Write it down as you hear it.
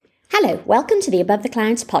Hello, welcome to the Above the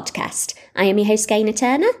Clouds podcast. I am your host Gaynor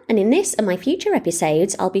Turner, and in this and my future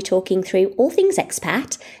episodes I'll be talking through all things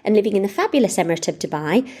expat and living in the fabulous Emirate of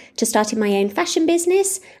Dubai, to starting my own fashion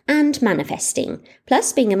business and manifesting,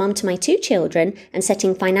 plus being a mum to my 2 children and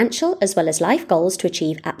setting financial as well as life goals to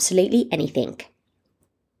achieve absolutely anything.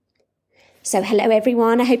 So hello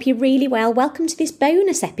everyone, I hope you're really well. Welcome to this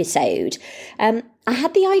bonus episode. I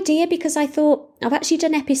had the idea because I thought I've actually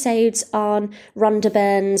done episodes on Rhonda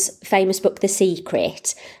Byrne's famous book, The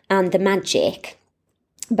Secret, and The Magic,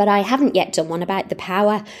 but I haven't yet done one about The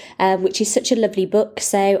Power, which is such a lovely book.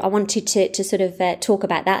 So I wanted to sort of talk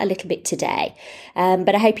about that a little bit today.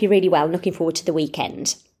 But I hope you're really well. Looking forward to the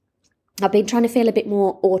weekend. I've been trying to feel a bit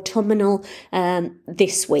more autumnal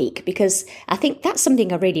this week, because I think that's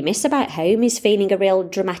something I really miss about home, is feeling a real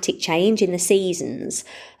dramatic change in the seasons.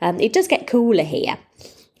 It does get cooler here,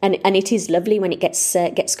 and it is lovely when it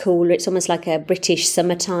gets cooler. It's almost like a British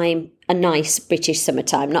summertime, a nice British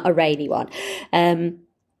summertime, not a rainy one.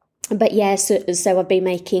 But yeah, so I've been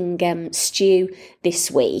making stew this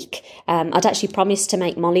week. I'd actually promised to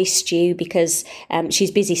make Molly stew because she's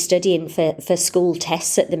busy studying for school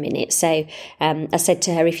tests at the minute. So I said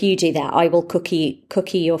to her, if you do that, I will cook you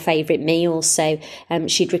your favourite meals. So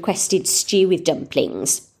she'd requested stew with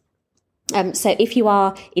dumplings. So if you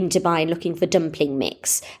are in Dubai and looking for dumpling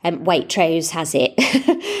mix, Waitrose has it,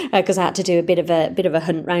 because I had to do a bit of a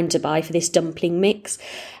hunt round Dubai for this dumpling mix.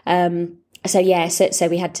 So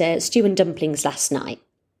we had stew and dumplings last night.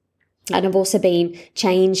 And I've also been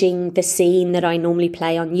changing the scene that I normally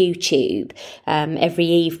play on YouTube every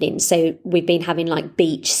evening. So we've been having like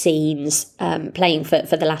beach scenes playing for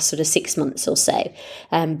the last sort of 6 months or so.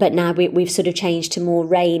 But now we've sort of changed to more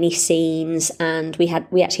rainy scenes, and we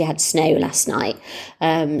actually had snow last night.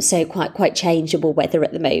 So quite changeable weather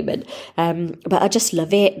at the moment. But I just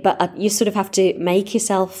love it. But you sort of have to make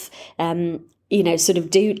yourself sort of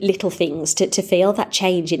do little things to feel that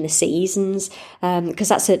change in the seasons, because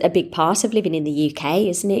that's a big part of living in the UK,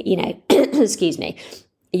 isn't it? Excuse me.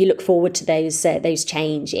 You look forward to those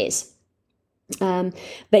changes.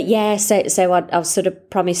 But yeah, so I've sort of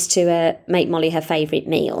promised to make Molly her favourite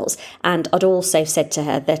meals, and I'd also said to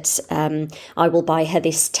her that I will buy her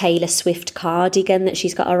this Taylor Swift cardigan that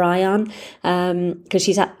she's got her eye on, because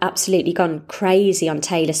she's absolutely gone crazy on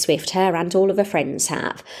Taylor Swift. Her and all of her friends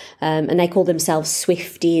have, and they call themselves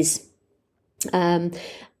Swifties.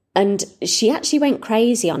 And she actually went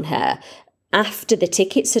crazy on her after the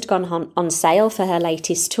tickets had gone on sale for her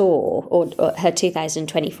latest tour, or her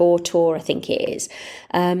 2024 tour, I think it is.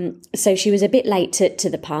 So she was a bit late to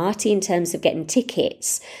the party in terms of getting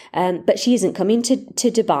tickets. But she isn't coming to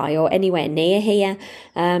Dubai or anywhere near here.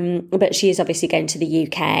 But she is obviously going to the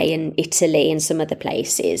UK and Italy and some other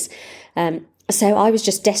places. So I was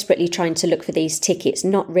just desperately trying to look for these tickets,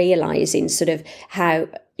 not realising sort of how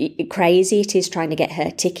crazy it is trying to get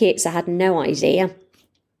her tickets. I had no idea.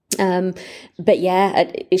 But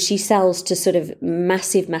yeah, she sells to sort of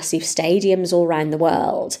massive stadiums all around the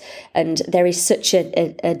world, and there is such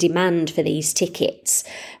a demand for these tickets.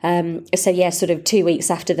 So yeah, sort of 2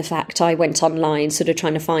 weeks after the fact, I went online sort of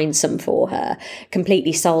trying to find some for her,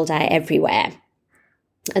 completely sold out everywhere.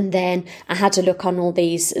 And then I had to look on all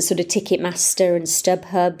these sort of Ticketmaster and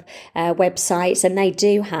StubHub websites, and they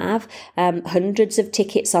do have hundreds of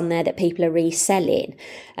tickets on there that people are reselling.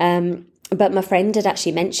 But my friend had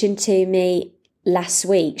actually mentioned to me last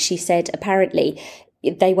week, she said apparently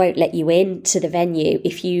they won't let you in to the venue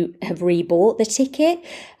if you have rebought the ticket,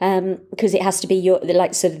 because it has to be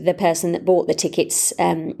the person that bought the ticket's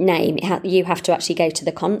name. You have to actually go to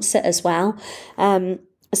the concert as well.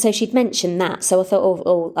 So she'd mentioned that. So I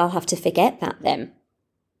thought, I'll have to forget that then.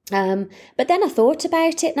 But then I thought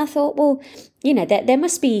about it, and I thought, well, there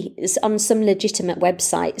must be, on some legitimate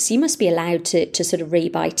websites, you must be allowed to sort of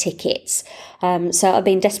rebuy tickets. So I've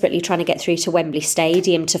been desperately trying to get through to Wembley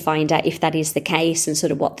Stadium to find out if that is the case, and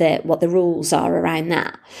sort of what the rules are around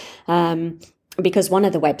that. Because one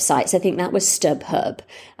of the websites, I think that was StubHub,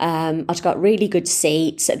 I'd got really good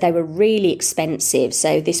seats. They were really expensive.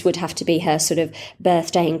 So this would have to be her sort of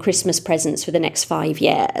birthday and Christmas presents for the next 5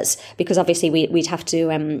 years, because obviously we'd have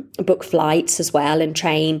to book flights as well, and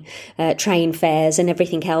train fares and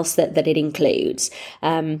everything else that it includes.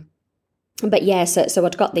 But yeah, so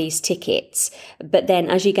I'd got these tickets. But then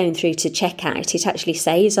as you're going through to checkout, it actually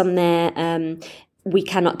says on there, we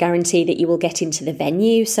cannot guarantee that you will get into the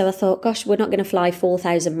venue. So I thought, gosh, we're not going to fly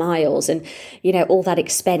 4,000 miles and, all that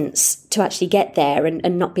expense to actually get there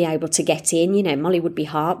and not be able to get in. Molly would be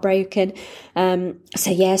heartbroken.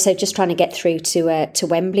 So just trying to get through to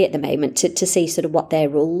Wembley at the moment to see sort of what their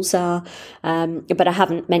rules are. But I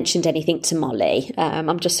haven't mentioned anything to Molly.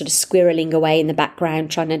 I'm just sort of squirreling away in the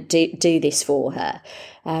background trying to do this for her.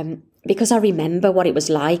 Because I remember what it was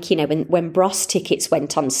like, when Bros tickets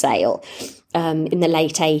went on sale in the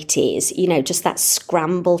late 80s, just that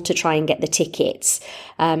scramble to try and get the tickets.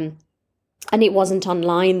 And it wasn't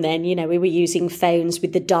online then, we were using phones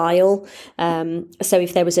with the dial. So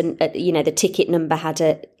if there was the ticket number had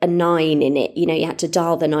a 9 in it, you had to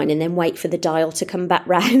dial the 9 and then wait for the dial to come back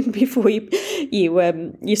round before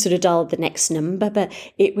you sort of dialed the next number. But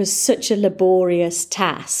it was such a laborious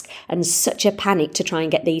task and such a panic to try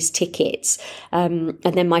and get these tickets. And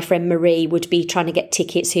then my friend Marie would be trying to get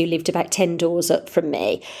tickets, who lived about 10 doors up from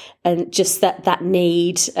me, and just that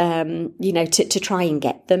need, to try and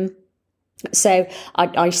get them. So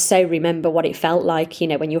I so remember what it felt like,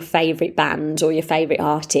 when your favourite band or your favourite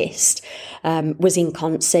artist was in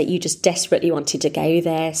concert. You just desperately wanted to go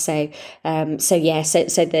there. So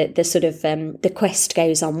the sort of the quest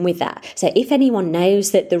goes on with that. So if anyone knows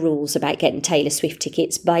the rules about getting Taylor Swift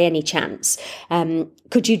tickets by any chance,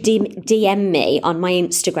 could you DM me on my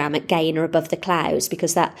Instagram at Gaynor Above the Clouds,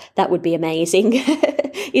 because that would be amazing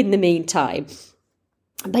in the meantime.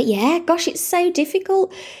 But yeah, gosh, it's so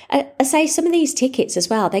difficult. I say some of these tickets as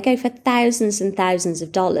well, they go for thousands and thousands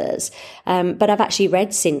of dollars. But I've actually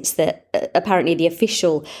read since that apparently the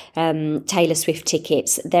official Taylor Swift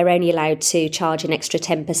tickets, they're only allowed to charge an extra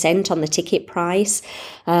 10% on the ticket price.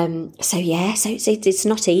 So it's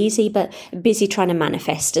not easy, but busy trying to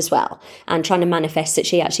manifest as well, and trying to manifest that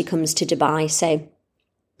she actually comes to Dubai. So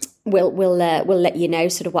we'll let you know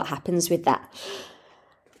sort of what happens with that.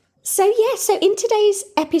 So in today's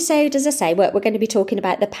episode, as I say, we're going to be talking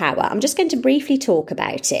about the power. I'm just going to briefly talk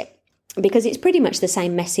about it because it's pretty much the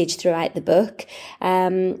same message throughout the book.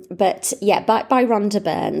 But by Rhonda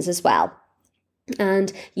Byrne as well.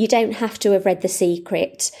 And you don't have to have read The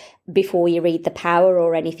Secret before you read The Power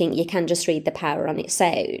or anything. You can just read The Power on its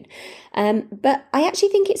own. But I actually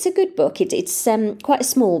think it's a good book. It's quite a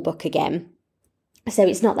small book again. So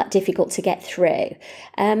it's not that difficult to get through.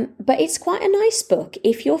 But it's quite a nice book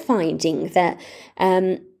if you're finding that,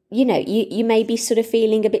 you may be sort of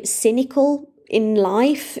feeling a bit cynical in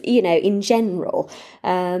life, in general,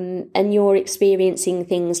 and you're experiencing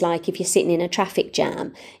things like if you're sitting in a traffic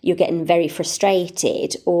jam, you're getting very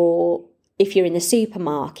frustrated, or if you're in the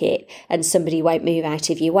supermarket and somebody won't move out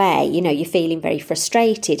of your way, you're feeling very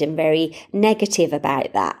frustrated and very negative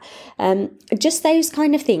about that. Just those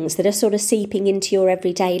kind of things that are sort of seeping into your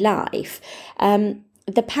everyday life.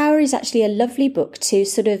 The Power is actually a lovely book to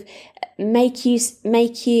sort of make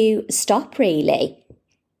you stop really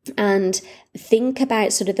and think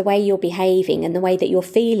about sort of the way you're behaving and the way that you're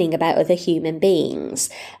feeling about other human beings,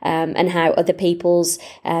 and how other people's,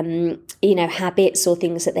 habits or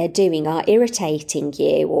things that they're doing are irritating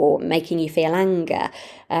you or making you feel anger,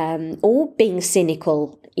 or being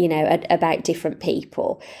cynical, about different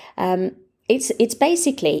people. It's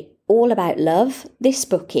basically all about love, this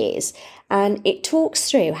book is, and it talks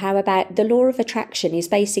through how about the law of attraction is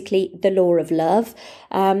basically the law of love.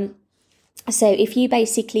 So if you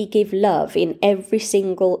basically give love in every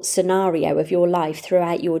single scenario of your life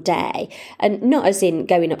throughout your day, and not as in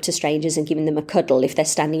going up to strangers and giving them a cuddle if they're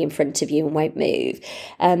standing in front of you and won't move,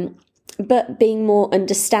 but being more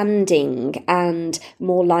understanding and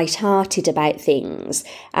more light-hearted about things.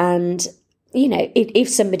 And, if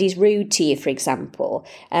somebody's rude to you, for example,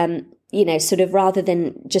 sort of rather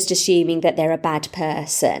than just assuming that they're a bad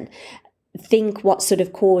person, think what's sort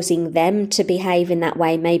of causing them to behave in that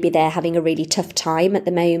way. Maybe they're having a really tough time at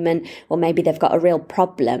the moment, or maybe they've got a real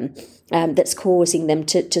problem that's causing them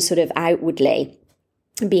to sort of outwardly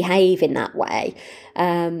behave in that way.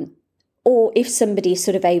 Or if somebody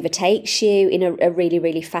sort of overtakes you in a really,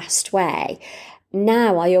 really fast way.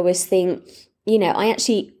 Now I always think, I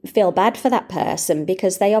actually feel bad for that person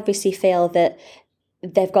because they obviously feel that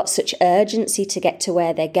they've got such urgency to get to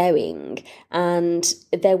where they're going, and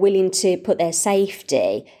they're willing to put their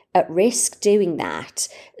safety at risk doing that.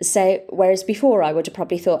 So whereas before I would have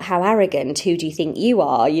probably thought, how arrogant, who do you think you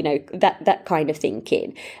are? That kind of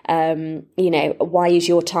thinking. Why is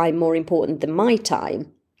your time more important than my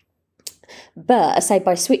time? But I say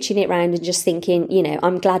by switching it around and just thinking,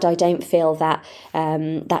 I'm glad I don't feel that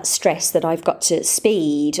that stress that I've got to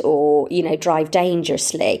speed or, drive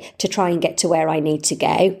dangerously to try and get to where I need to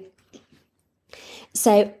go.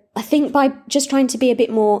 So I think by just trying to be a bit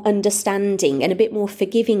more understanding and a bit more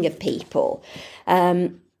forgiving of people,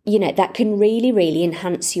 that can really, really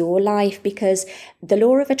enhance your life, because the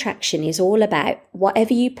law of attraction is all about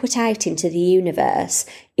whatever you put out into the universe,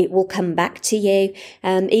 it will come back to you.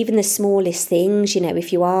 Even the smallest things,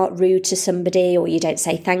 if you are rude to somebody or you don't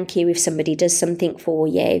say thank you if somebody does something for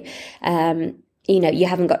you, you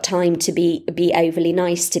haven't got time to be overly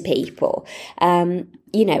nice to people.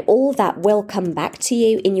 All that will come back to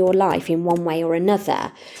you in your life in one way or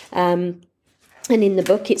another. And in the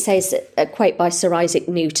book, it says a quote by Sir Isaac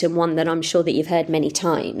Newton, one that I'm sure that you've heard many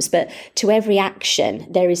times, but to every action,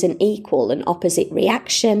 there is an equal and opposite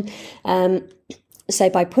reaction. So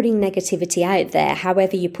by putting negativity out there,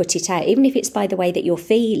 however you put it out, even if it's by the way that you're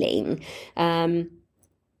feeling, that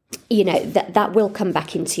will come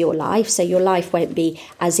back into your life. So your life won't be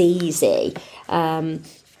as easy,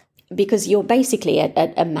 because you're basically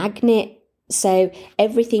a magnet. So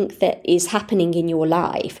everything that is happening in your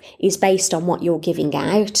life is based on what you're giving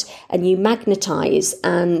out, and you magnetize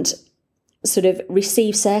and sort of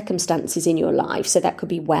receive circumstances in your life. So that could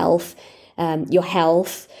be wealth, your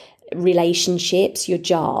health, relationships, your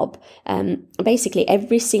job. Basically,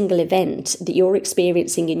 every single event that you're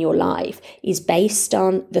experiencing in your life is based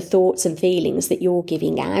on the thoughts and feelings that you're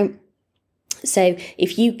giving out. So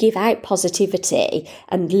if you give out positivity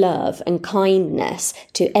and love and kindness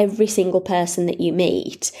to every single person that you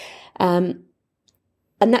meet, and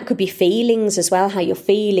that could be feelings as well, how you're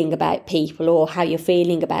feeling about people or how you're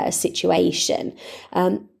feeling about a situation,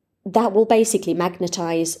 that will basically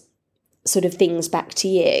magnetize sort of things back to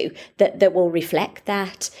you that will reflect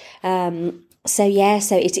that. So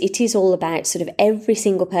it is all about sort of every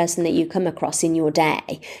single person that you come across in your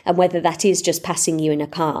day, and whether that is just passing you in a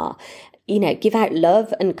car, give out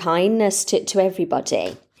love and kindness to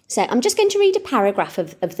everybody. So I'm just going to read a paragraph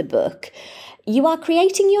of the book. You are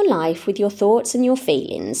creating your life with your thoughts and your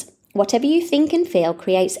feelings. Whatever you think and feel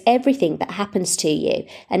creates everything that happens to you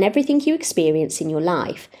and everything you experience in your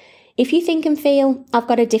life. If you think and feel, I've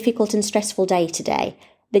got a difficult and stressful day today,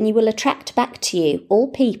 then you will attract back to you all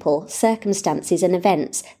people, circumstances and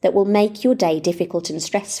events that will make your day difficult and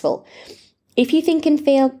stressful. If you think and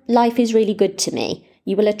feel, life is really good to me,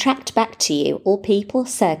 you will attract back to you all people,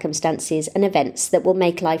 circumstances and events that will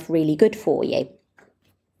make life really good for you.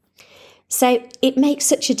 So it makes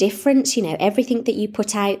such a difference, everything that you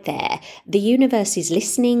put out there, the universe is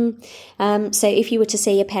listening. So if you were to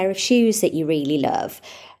see a pair of shoes that you really love,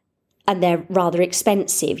 and they're rather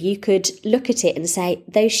expensive, you could look at it and say,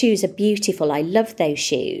 those shoes are beautiful, I love those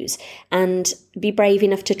shoes, and be brave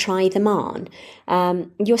enough to try them on.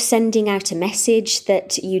 You're sending out a message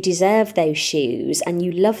that you deserve those shoes and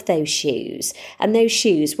you love those shoes, and those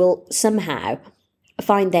shoes will somehow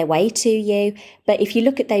find their way to you. But if you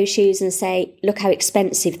look at those shoes and say, look how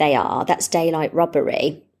expensive they are, that's daylight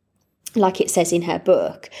robbery, like it says in her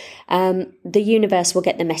book, the universe will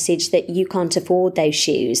get the message that you can't afford those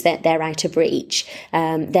shoes, that they're out of reach,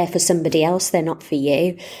 they're for somebody else, they're not for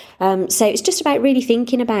you. So it's just about really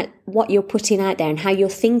thinking about what you're putting out there and how you're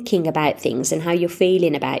thinking about things and how you're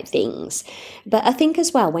feeling about things. But I think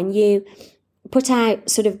as well, when you put out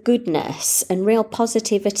sort of goodness and real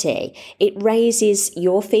positivity, it raises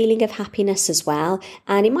your feeling of happiness as well.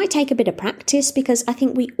 And it might take a bit of practice, because I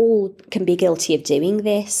think we all can be guilty of doing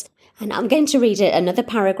this. And I'm going to read another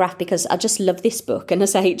paragraph because I just love this book. And I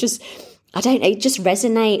say, it just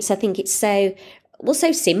resonates. I think it's so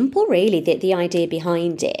simple, really, the idea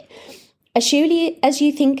behind it. As surely as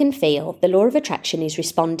you think and feel, the law of attraction is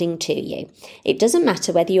responding to you. It doesn't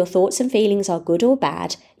matter whether your thoughts and feelings are good or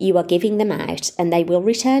bad, you are giving them out, and they will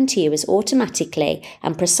return to you as automatically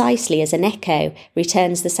and precisely as an echo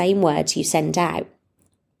returns the same words you send out.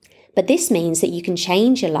 But this means that you can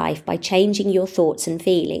change your life by changing your thoughts and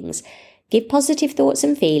feelings. Give positive thoughts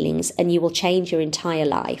and feelings and you will change your entire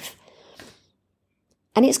life.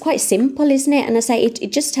 And it's quite simple, isn't it? And I say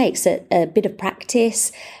it just takes a bit of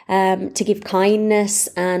practice to give kindness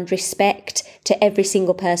and respect to every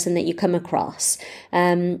single person that you come across.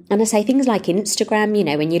 And I say things like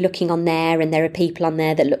Instagram, when you're looking on there and there are people on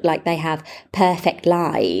there that look like they have perfect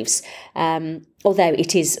lives, although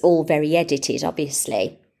it is all very edited,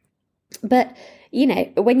 obviously. But,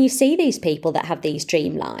 when you see these people that have these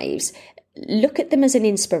dream lives, look at them as an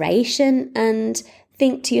inspiration and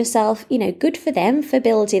think to yourself, good for them for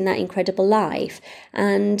building that incredible life.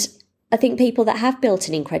 And I think people that have built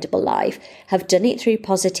an incredible life have done it through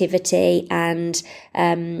positivity and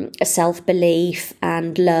self-belief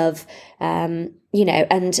and love, and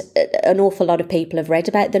an awful lot of people have read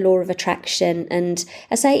about the law of attraction. And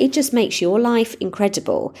I say it just makes your life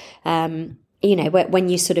incredible. When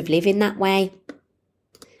you sort of live in that way.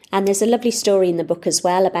 And there's a lovely story in the book as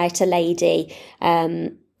well about a lady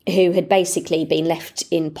who had basically been left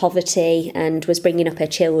in poverty and was bringing up her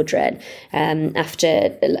children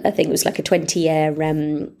after, I think it was like a 20-year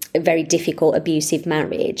very difficult, abusive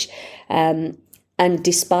marriage. And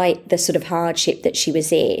despite the sort of hardship that she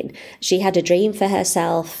was in, she had a dream for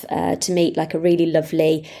herself to meet like a really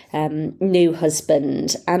lovely new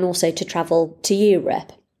husband and also to travel to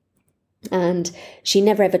Europe. And she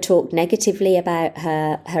never ever talked negatively about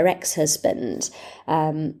her ex-husband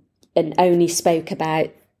and only spoke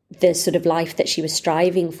about the sort of life that she was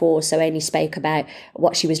striving for, so only spoke about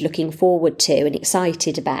what she was looking forward to and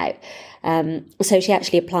excited about. So she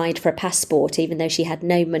actually applied for a passport, even though she had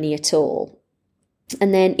no money at all.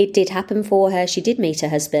 And then it did happen for her. She did meet her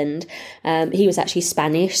husband. He was actually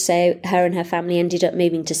Spanish, so her and her family ended up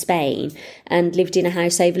moving to Spain and lived in a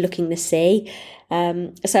house overlooking the sea.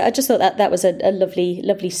 So I just thought that was a lovely,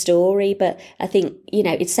 lovely story. But I think,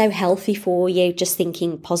 it's so healthy for you, just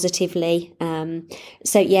thinking positively.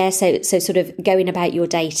 So sort of going about your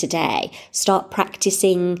day to day, start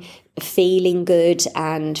practicing feeling good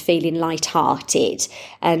and feeling light-hearted.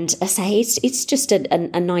 And I say it's just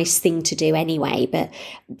a nice thing to do anyway, but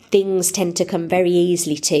things tend to come very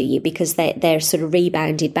easily to you because they're sort of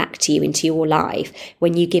rebounded back to you into your life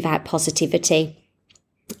when you give out positivity.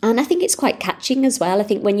 And I think it's quite catching as well. I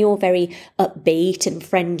think when you're very upbeat and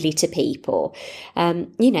friendly to people,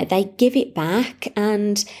 they give it back.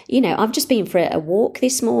 And, I've just been for a walk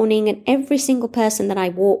this morning, and every single person that I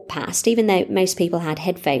walked past, even though most people had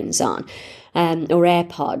headphones on or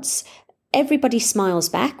AirPods, everybody smiles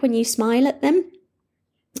back when you smile at them.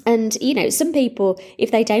 And, some people, if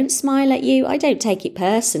they don't smile at you, I don't take it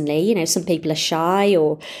personally. Some people are shy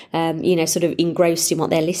or, sort of engrossed in what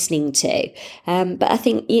they're listening to. But I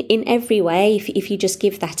think in every way, if you just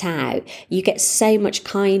give that out, you get so much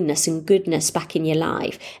kindness and goodness back in your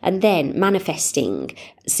life. And then manifesting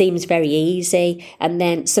seems very easy. And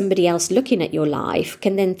then somebody else looking at your life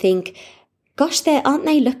can then think, gosh, aren't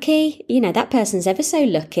they lucky? That person's ever so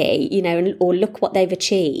lucky, or look what they've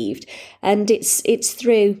achieved. And it's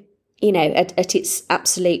through, at its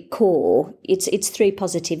absolute core, it's through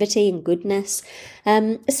positivity and goodness.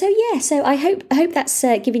 So I hope that's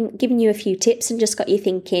giving you a few tips and just got you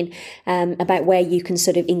thinking about where you can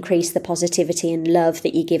sort of increase the positivity and love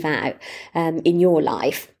that you give out in your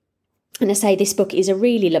life. And I say this book is a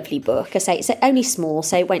really lovely book. I say it's only small,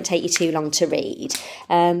 so it won't take you too long to read.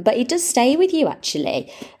 But it does stay with you,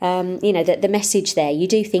 actually. The message there, you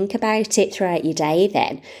do think about it throughout your day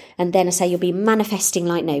then. And then I say you'll be manifesting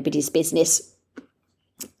like nobody's business.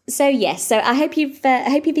 So yes, I hope you've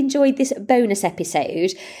enjoyed this bonus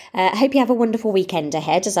episode. I hope you have a wonderful weekend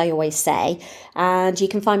ahead, as I always say. And you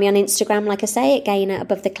can find me on Instagram, like I say, at Gaynor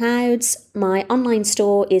Above the Clouds. My online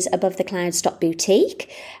store is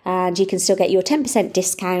abovetheclouds.boutique, and you can still get your 10%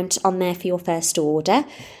 discount on there for your first order.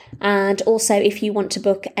 And also, if you want to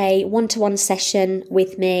book a one-to-one session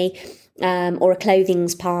with me or a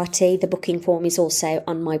clothings party, the booking form is also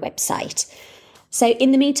on my website. So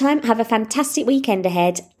in the meantime, have a fantastic weekend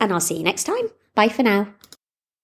ahead, and I'll see you next time. Bye for now.